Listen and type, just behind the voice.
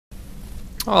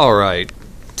Alright,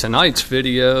 tonight's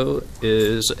video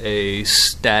is a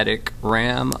static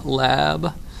RAM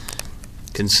lab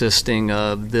consisting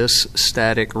of this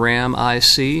static RAM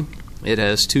IC. It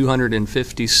has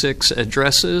 256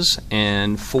 addresses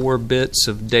and 4 bits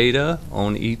of data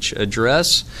on each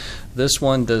address. This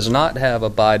one does not have a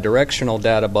bidirectional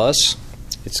data bus.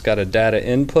 It's got a data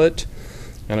input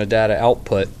and a data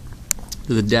output.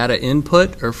 The data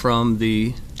input are from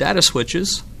the data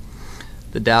switches.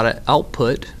 The data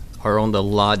output are on the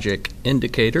logic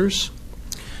indicators.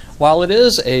 While it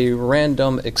is a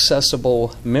random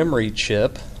accessible memory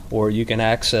chip, or you can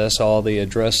access all the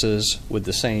addresses with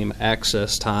the same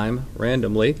access time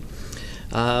randomly,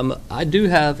 I do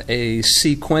have a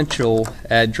sequential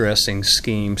addressing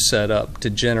scheme set up to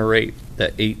generate the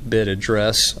 8-bit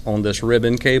address on this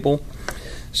ribbon cable.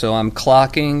 So I'm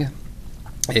clocking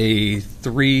a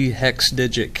 3 hex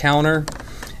digit counter,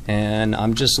 and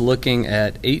I'm just looking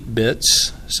at 8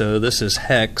 bits, so this is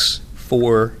hex,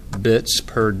 4 bits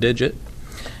per digit.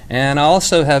 And I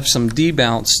also have some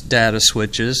debounce data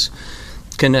switches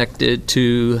connected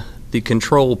to the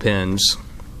control pins.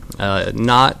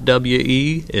 Not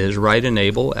WE is write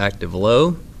enable, active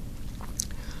low.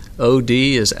 OD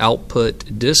is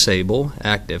output disable,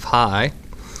 active high.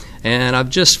 And I've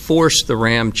just forced the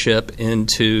RAM chip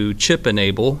into chip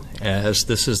enable, as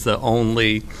this is the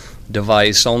only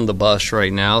device on the bus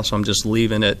right now, so I'm just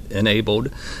leaving it enabled.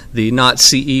 The not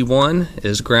CE1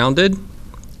 is grounded.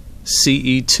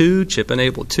 CE2, chip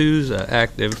enable 2, is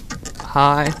active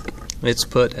high. It's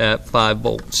put at 5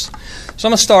 volts. So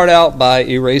I'm going to start out by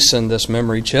erasing this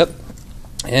memory chip.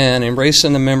 And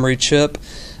erasing the memory chip,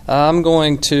 I'll go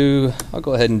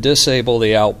ahead and disable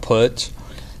the output.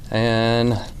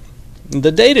 And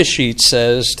the data sheet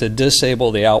says to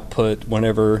disable the output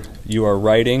whenever you are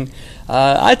writing.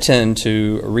 I tend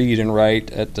to read and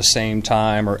write at the same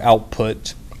time, or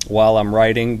output while I'm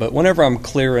writing, but whenever I'm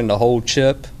clearing the whole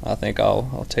chip, I think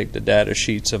I'll take the data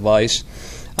sheet's advice.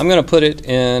 I'm going to put it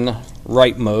in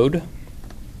write mode.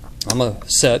 I'm going to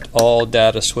set all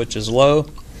data switches low.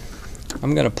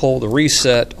 I'm going to pull the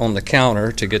reset on the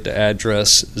counter to get the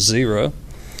address 0.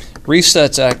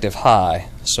 Reset's active high,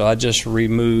 so I just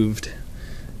removed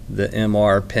the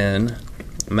MR pin.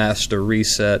 Master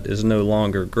reset is no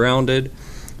longer grounded,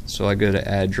 so I go to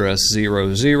address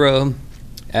 00.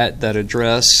 At that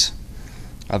address,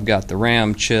 I've got the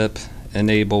RAM chip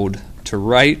enabled to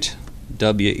write.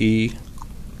 WE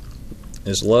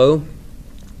is low,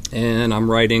 and I'm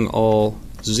writing all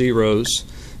zeros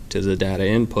to the data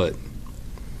input.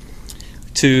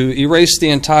 To erase the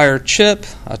entire chip,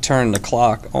 I turn the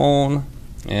clock on,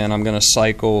 and I'm going to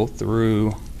cycle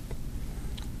through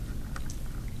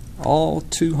all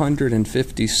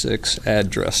 256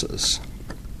 addresses.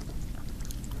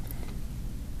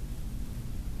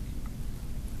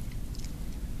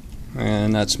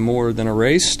 And that's more than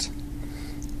erased.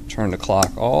 Turn the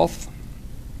clock off.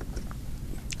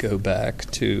 Go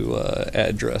back to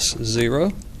address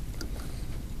 0.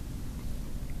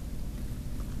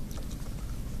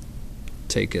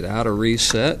 Take it out of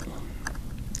reset.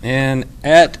 And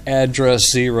at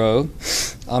address 0,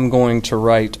 I'm going to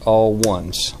write all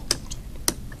 1s.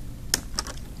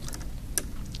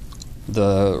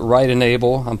 The write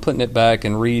enable, I'm putting it back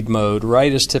in read mode.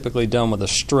 Write is typically done with a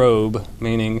strobe,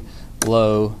 meaning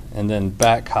low and then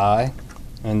back high.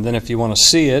 And then if you want to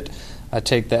see it, I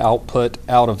take the output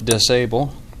out of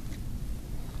disable,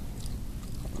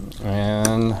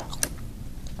 and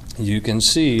you can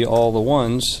see all the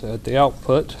 1s at the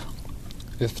output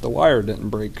if the wire didn't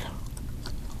break.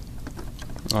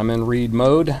 I'm in read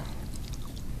mode.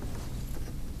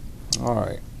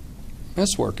 Alright,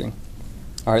 that's working.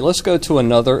 Alright, let's go to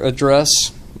another address.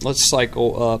 Let's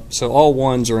cycle up. So all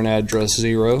 1s are in address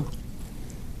 0.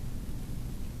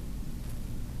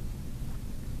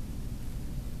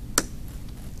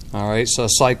 Alright, so I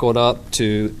cycled up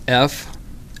to F.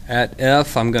 At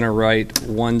F, I'm going to write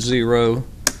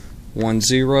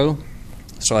 1010.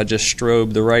 So I just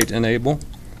strobe the write enable.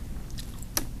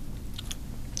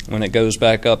 When it goes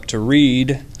back up to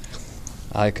read,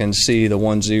 I can see the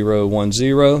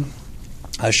 1010.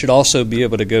 I should also be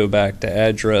able to go back to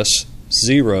address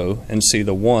 0 and see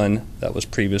the 1 that was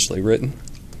previously written,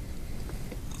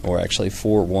 or actually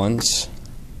 4 1s.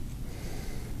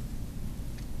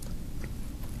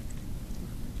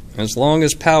 As long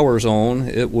as power's on,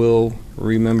 it will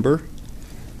remember.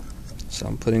 So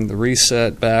I'm putting the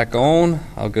reset back on.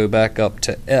 I'll go back up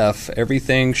to F.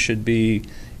 Everything should be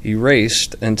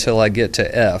erased until I get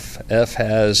to F. F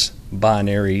has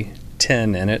binary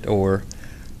 10 in it, or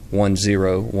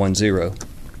 1010.